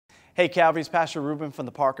Hey, Calvary's Pastor Ruben from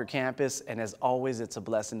the Parker campus, and as always, it's a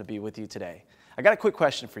blessing to be with you today. I got a quick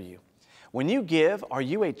question for you. When you give, are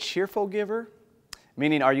you a cheerful giver?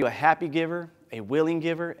 Meaning, are you a happy giver, a willing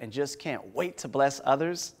giver, and just can't wait to bless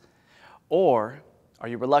others? Or are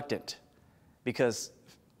you reluctant? Because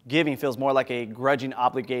giving feels more like a grudging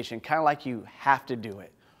obligation, kind of like you have to do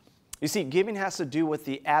it. You see, giving has to do with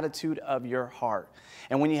the attitude of your heart.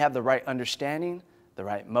 And when you have the right understanding, the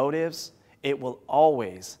right motives, it will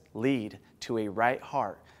always lead to a right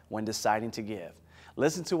heart when deciding to give.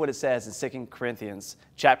 Listen to what it says in 2 Corinthians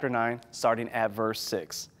chapter 9, starting at verse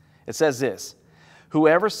 6. It says this,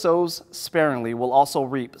 "Whoever sows sparingly will also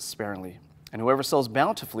reap sparingly, and whoever sows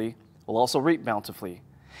bountifully will also reap bountifully.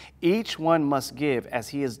 Each one must give as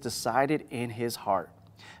he has decided in his heart,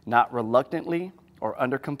 not reluctantly or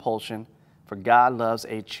under compulsion, for God loves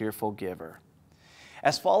a cheerful giver."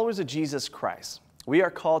 As followers of Jesus Christ, we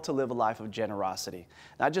are called to live a life of generosity,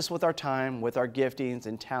 not just with our time, with our giftings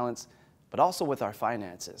and talents, but also with our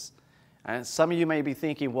finances. And some of you may be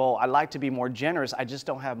thinking, well, I'd like to be more generous. I just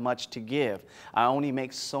don't have much to give. I only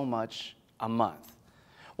make so much a month.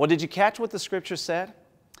 Well, did you catch what the scripture said?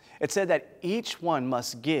 It said that each one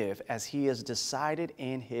must give as he has decided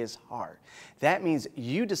in his heart. That means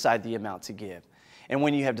you decide the amount to give. And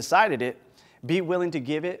when you have decided it, be willing to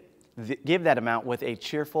give that amount with a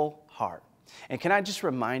cheerful heart. And can I just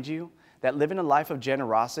remind you that living a life of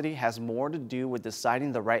generosity has more to do with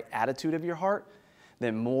deciding the right attitude of your heart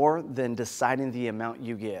than deciding the amount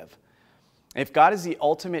you give. If God is the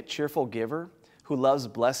ultimate cheerful giver who loves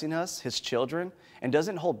blessing us, his children, and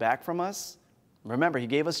doesn't hold back from us, remember, he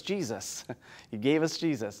gave us Jesus. He gave us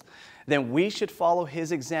Jesus. Then we should follow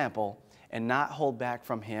his example and not hold back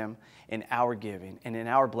from him in our giving and in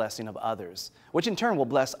our blessing of others, which in turn will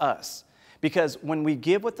bless us. Because when we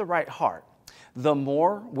give with the right heart, the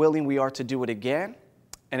more willing we are to do it again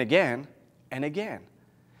and again and again.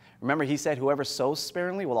 Remember, he said, whoever sows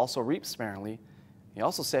sparingly will also reap sparingly. He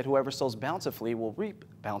also said, whoever sows bountifully will reap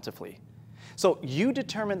bountifully. So you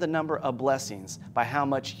determine the number of blessings by how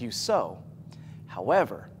much you sow.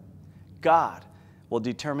 However, God will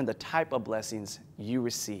determine the type of blessings you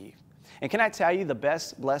receive. And can I tell you, the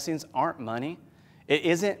best blessings aren't money. It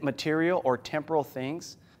isn't material or temporal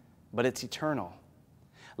things, but it's eternal.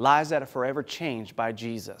 Lives that are forever changed by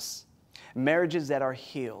Jesus. Marriages that are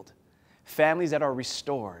healed. Families that are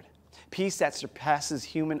restored. Peace that surpasses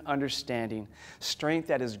human understanding. Strength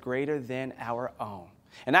that is greater than our own.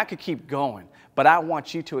 And I could keep going, but I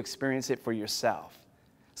want you to experience it for yourself.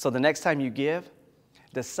 So the next time you give,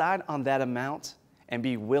 decide on that amount and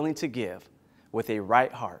be willing to give with a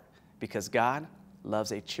right heart, because God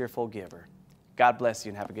loves a cheerful giver. God bless you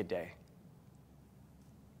and have a good day.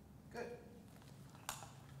 Good.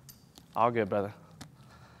 All good, brother.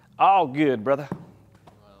 All good, brother.